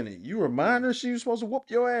 Wait a minute. You remind her she was supposed to whoop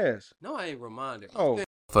your ass? No, I ain't remind her. Oh.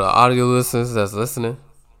 For the audio listeners that's listening,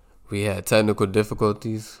 we had technical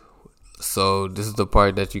difficulties, so this is the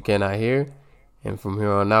part that you cannot hear. And from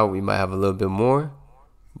here on out, we might have a little bit more,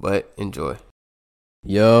 but enjoy.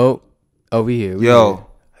 Yo, over here. Yo. Here.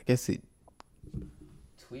 I guess it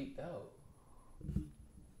tweaked out.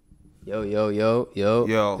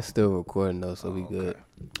 Yo. It's still recording though, so we good.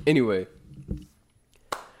 Anyway,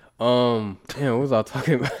 damn, what was I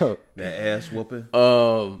talking about? That ass whooping.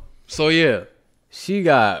 So yeah, she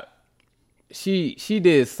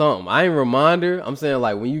did something. I ain't remind her. I'm saying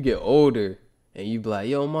like when you get older and you be like,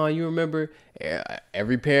 yo, Mom, you remember?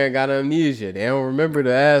 Every parent got amnesia. They don't remember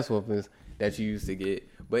the ass whoopings that you used to get.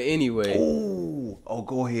 But anyway. Oh,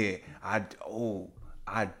 go ahead. I do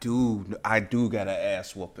got an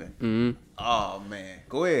ass whooping. Mm-hmm. Oh man,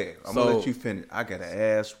 go ahead. I'm gonna let you finish. I got an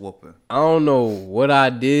ass whooping. I don't know what I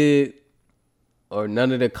did or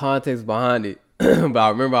none of the context behind it, but I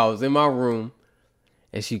remember I was in my room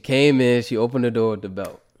and she came in. She opened the door with the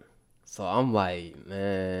belt. So I'm like,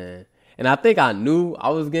 man. And I think I knew I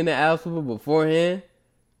was getting the ass whooping beforehand,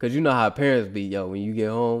 cause you know how parents be, yo, when you get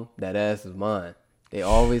home, that ass is mine. They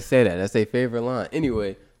always say that. That's their favorite line.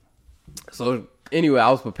 Anyway, I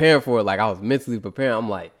was preparing for it. Like I was mentally preparing. I'm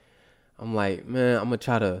like, man, I'm gonna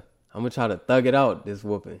try to thug it out this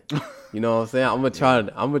whooping. You know what I'm saying? I'm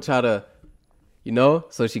gonna try to,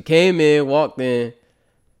 So she came in, walked in,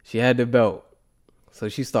 she had the belt. So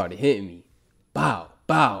she started hitting me. Bow,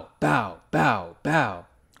 bow, bow, bow, bow.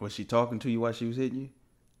 Was she talking to you while she was hitting you?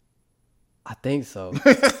 I think so.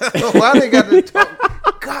 Why they got to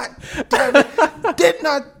talk? God damn it.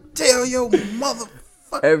 Tell your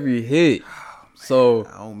motherfucker. Every hit. So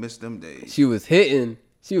I don't miss them days. she was hitting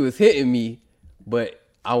me, but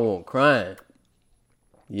I won't crying.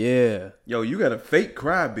 Yeah. Yo, you got a fake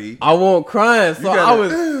cry, B. I won't crying, so I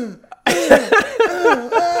was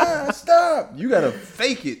stop. You gotta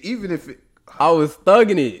fake it, even if it. I was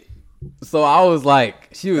thugging it. So I was like,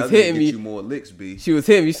 she was hitting me. Get you more licks, B. She was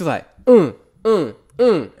hitting me. She was like, and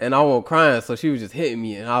I won't crying. So she was just hitting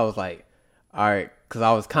me, and I was like, all right, because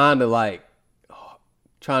I was kind of like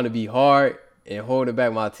trying to be hard and holding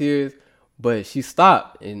back my tears, but she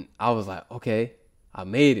stopped, and I was like, okay, I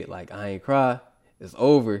made it. Like, I ain't cry. It's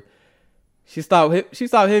over. She stopped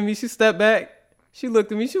hitting me. She stepped back. She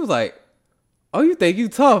looked at me. She was like, oh, you think you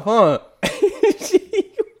tough, huh?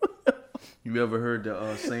 You ever heard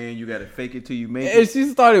the saying, you gotta fake it till you make And it? she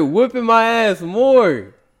started whipping my ass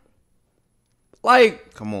more.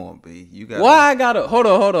 Like, come on, B. You got. Why I gotta hold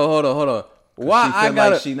on. Why she I feel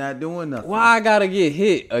gotta like she not doing nothing. Why I gotta get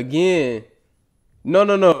hit again? No.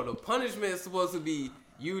 The punishment is supposed to be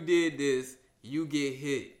you did this, you get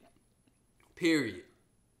hit. Period.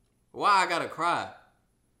 Why I gotta cry?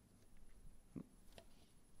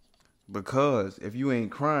 Because if you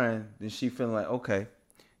ain't crying, then she feeling like, okay,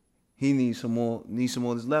 he needs some more of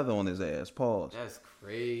this leather on his ass. Pause. That's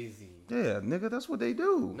crazy. Yeah, nigga, that's what they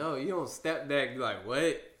do. No, you don't step back. You like,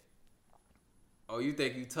 what? Oh, you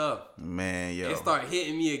think you tough? Man, yo. They start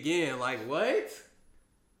hitting me again. Like, what?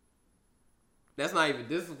 That's not even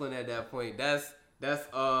discipline at that point. That's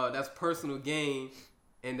personal gain,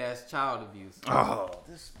 and that's child abuse. Oh,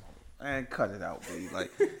 this man, cut it out, B.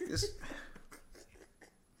 Like this.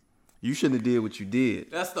 You shouldn't have did what you did.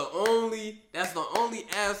 That's the only ass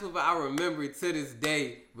whooping I remember to this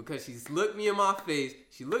day, because she looked me in my face,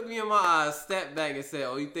 she looked me in my eyes, stepped back and said,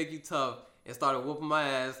 oh, you think you tough, and started whooping my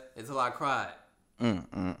ass until I cried.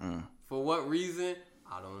 For what reason?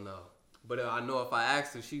 I don't know. But I know if I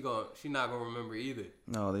ask her, she not gonna remember either.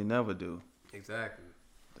 No, they never do. Exactly.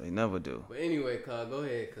 They never do. But anyway, cuz, go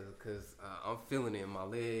ahead, cause I'm feeling it in my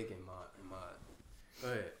leg and my. Go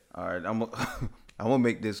ahead. All right, I'm gonna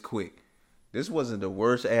make this quick. This wasn't the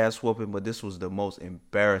worst ass whooping, but this was the most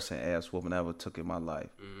embarrassing ass whooping I ever took in my life.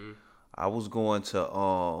 Mm-hmm. I was going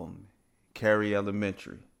to Cary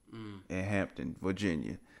Elementary in Hampton,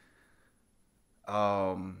 Virginia.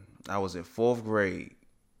 I was in 4th grade.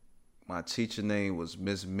 My teacher name was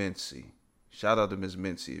Miss Mincy. Shout out to Miss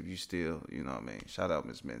Mincy if you still, you know what I mean. Shout out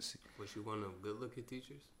Miss Mincy. Was she one of them good looking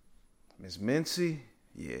teachers? Miss Mincy,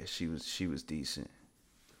 yeah, she was decent.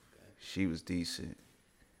 Okay. She was decent.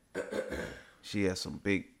 She had some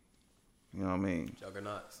big, you know what I mean?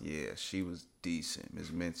 Juggernauts. Yeah, she was decent, Miss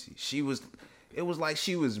Mincy. It was like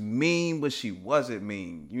she was mean, but she wasn't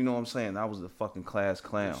mean. You know what I'm saying? I was the fucking class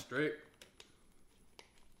clown. Strict?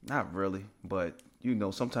 Not really, but you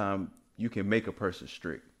know, sometimes you can make a person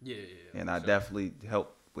strict. Yeah. And I definitely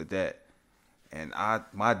helped with that. And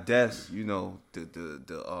my desk, you know, the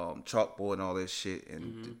chalkboard and all that shit,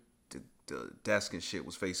 and the desk and shit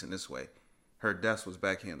was facing this way. Her desk was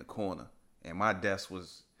back here in the corner, and my desk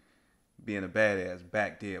was being a badass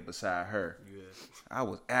back there beside her. Yeah. I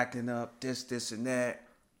was acting up, this, and that.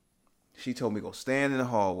 She told me to go stand in the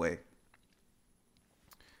hallway.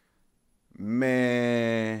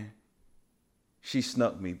 Man, she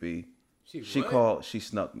snuck me, B. She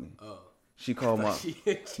snuck me. Oh. She called my...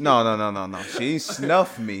 No. She ain't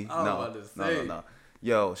snuffed me. No.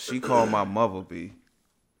 Yo, she called my mother, B.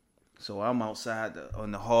 So I'm outside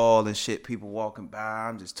on the hall and shit, people walking by,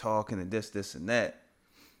 I'm just talking and this and that.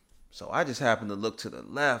 So I just happened to look to the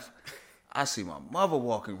left. I see my mother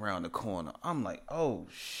walking around the corner. I'm like, oh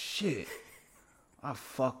shit, I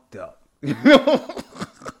fucked up. You know?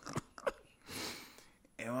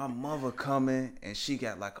 And my mother coming and she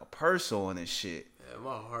got like a purse on and shit. Yeah,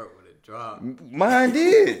 my heart would have dropped. Mine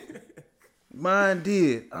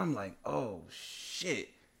did. I'm like, oh shit.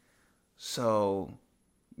 So...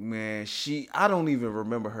 man, I don't even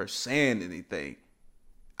remember her saying anything.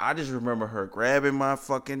 I just remember her grabbing my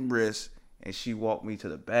fucking wrist and she walked me to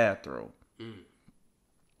the bathroom.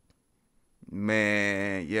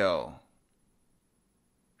 Man, yo.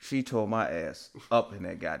 She tore my ass up in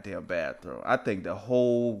that goddamn bathroom. I think the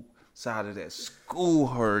whole side of that school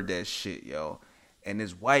heard that shit, yo. And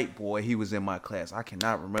this white boy, he was in my class. I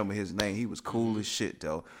cannot remember his name. He was cool as shit,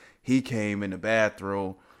 though. He came in the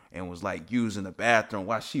bathroom and was like using the bathroom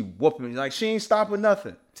while she whooping me. Like, she ain't stopping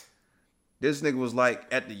nothing. This nigga was like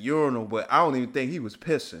at the urinal, but I don't even think he was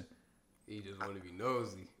pissing. He just wanted to be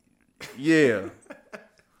nosy. Yeah.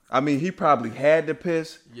 I mean, he probably had to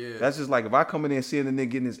piss. Yeah. That's just like if I come in there and see a nigga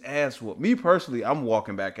getting his ass whooped. Me personally, I'm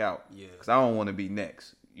walking back out. Yeah. Because I don't want to be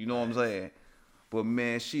next. You know what I'm saying? But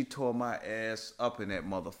man, she tore my ass up in that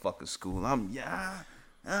motherfucking school. I'm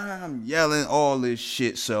yelling all this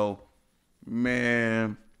shit. So,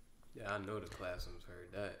 man, Yeah, I know the classrooms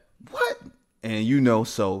heard that. what? And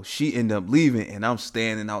so she ended up leaving, and I'm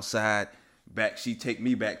standing outside. She take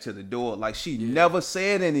me back to the door. Like she never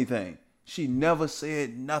said anything. She never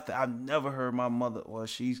said nothing. I've never heard my mother. Well,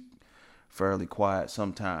 she's fairly quiet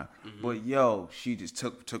sometimes. Mm-hmm. But yo, she just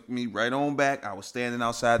took me right on back. I was standing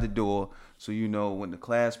outside the door. So when the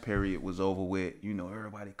class period was over with,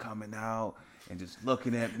 everybody coming out and just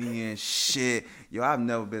looking at me and shit. Yo, I've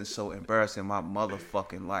never been so embarrassed in my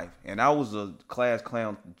motherfucking life. And I was a class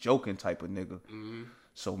clown joking type of nigga. Mm-hmm.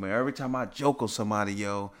 So man, every time I joke on somebody,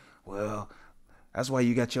 yo, well, that's why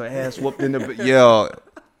you got your ass whooped in the yo.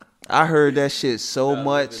 I heard that shit so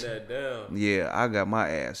much. That down. Yeah, I got my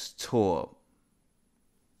ass tore up.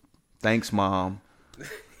 Thanks, Mom.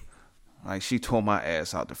 Like, she tore my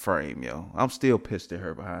ass out the frame, yo. I'm still pissed at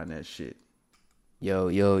her behind that shit. Yo.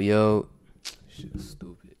 Shit's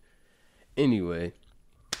stupid. Anyway.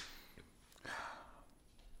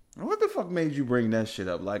 What the fuck made you bring that shit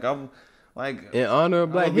up? Like, I'm, like... In honor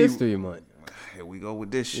of Black History Month. Here we go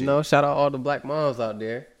with this shit. Shout out all the black moms out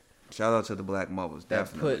there. Shout out to the black mothers,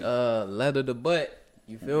 definitely. That put leather to butt.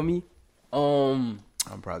 You feel me? I'm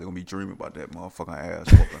probably gonna be dreaming about that motherfucking ass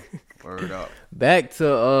whooping. Word up. Back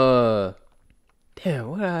to damn,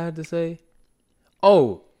 what I had to say?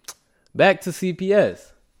 Oh, back to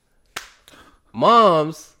CPS.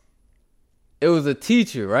 Moms, it was a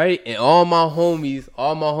teacher, right? And all my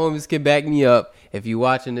homies can back me up. If you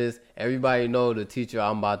watching this, everybody know the teacher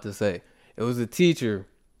I'm about to say. It was a teacher.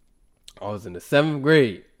 I was in the 7th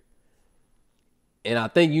grade. And I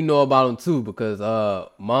think you know about him too, because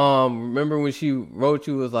Mom, remember when she wrote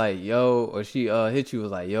you was like, yo, or she hit you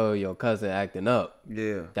was like, yo, your cousin acting up.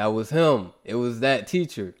 Yeah. That was him. It was that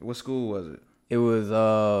teacher. What school was it? It was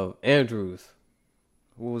Andrews.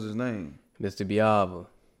 What was his name? Mr. Biava.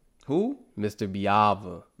 Who? Mr.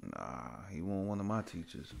 Biava. Nah, he wasn't one of my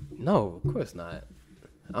teachers. No, of course not.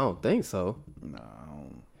 I don't think so. Nah, I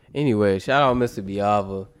don't. Anyway, shout out Mr.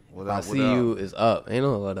 Biava. What If up, I see you is up. Ain't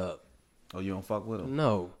no what up. Oh, you don't fuck with him?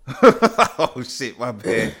 No. Oh shit, my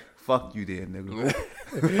bad. Fuck you then,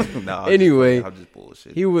 nigga. Nah, anyway, I'm just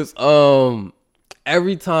bullshit. He was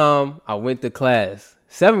every time I went to class,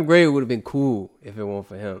 7th grade would have been cool if it weren't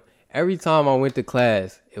for him. Every time I went to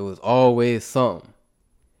class, it was always something.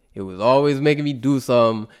 It was always making me do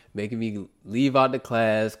something, making me leave out the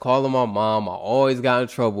class, calling my mom. I always got in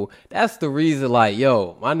trouble. That's the reason, like,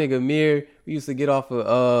 yo, my nigga Mir, we used to get off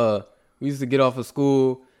of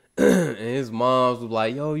school. And his moms was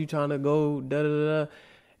like, yo, you trying to go da-da-da-da?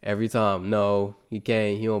 Every time, no, he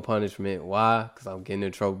can't. He on punishment. Why? Because I'm getting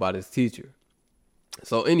in trouble by this teacher.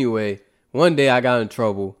 So anyway, one day I got in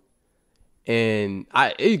trouble. And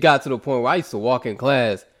it got to the point where I used to walk in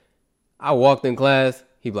class. I walked in class.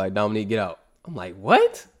 He'd be like, Dominique, get out. I'm like,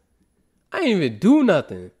 what? I didn't even do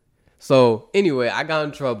nothing. So anyway, I got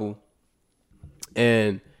in trouble.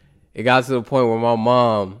 And it got to the point where my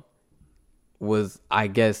mom was, I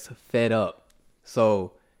guess, fed up.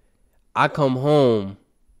 So I come home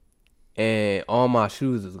and all my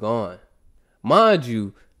shoes is gone. Mind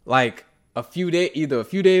you, like either a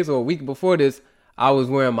few days or a week before this, I was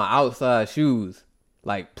wearing my outside shoes,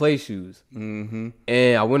 like play shoes. Mm-hmm.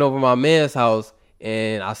 And I went over my man's house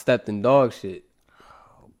and I stepped in dog shit.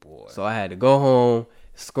 Oh boy. So I had to go home,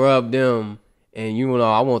 scrub them, and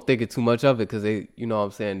I won't think too much of it because they, what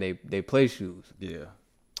I'm saying, they play shoes. Yeah.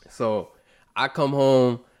 So I come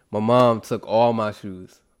home, my mom took all my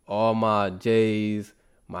shoes, all my J's,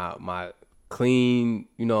 my clean,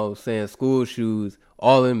 school shoes,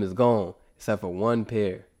 all of them is gone, except for one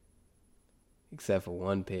pair.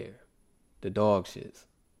 The dog shits.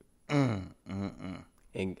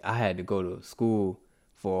 And I had to go to school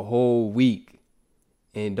for a whole week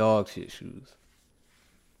in dog shit shoes.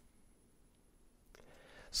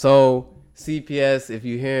 So, CPS, if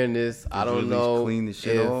you're hearing this, I don't know. Clean the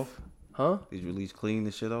shit off? Huh? Did you at least clean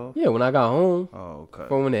the shit off? Yeah, when I got home. Oh, okay.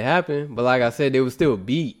 From when it happened. But like I said, they were still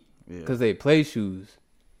beat. Because they play shoes.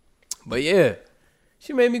 But yeah,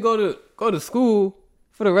 she made me go to school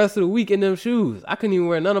for the rest of the week in them shoes. I couldn't even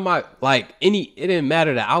wear none of my, it didn't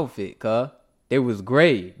matter the outfit, cuz. They was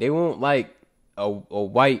gray. They weren't like a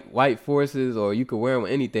white Forces or you could wear them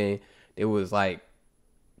with anything. It was like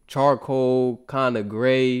charcoal, kind of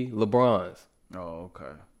gray LeBrons. Oh,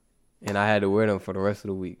 okay. And I had to wear them for the rest of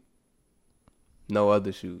the week. No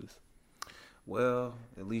other shoes. Well,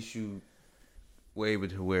 at least you were able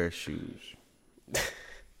to wear shoes.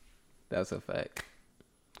 That's a fact.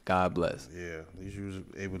 God bless. Yeah, at least you was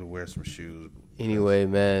able to wear some shoes. Anyway,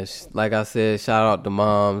 man, like I said, shout out to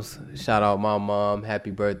moms. Shout out my mom.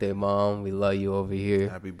 Happy birthday, mom. We love you over here.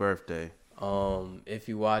 Happy birthday. If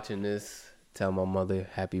you watching this, tell my mother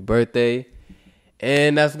happy birthday.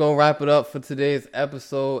 And that's going to wrap it up for today's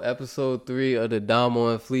episode 3 of the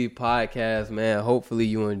Domo&Flea podcast, man. Hopefully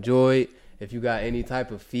you enjoyed. If you got any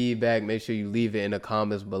type of feedback, make sure you leave it in the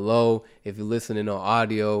comments below. If you're listening on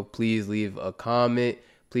audio, please leave a comment.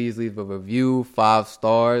 Please leave a review, 5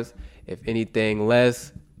 stars. If anything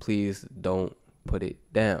less, please don't put it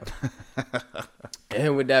down.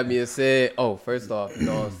 And with that being said, first off, you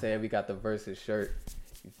know what I'm saying? We got the Versus shirt.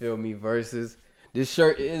 You feel me? Versus. This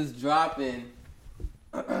shirt is dropping.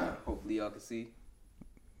 Hopefully y'all can see.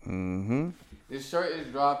 This shirt is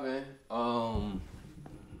dropping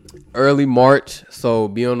early March, so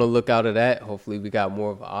be on the lookout of that. Hopefully we got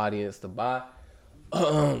more of an audience to buy.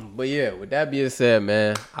 But yeah, with that being said,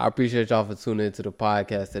 man, I appreciate y'all for tuning into the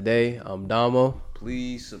podcast today. I'm Domo.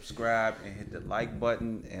 Please subscribe and hit the like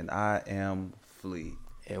button. And I am Flea.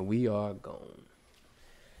 And we are gone.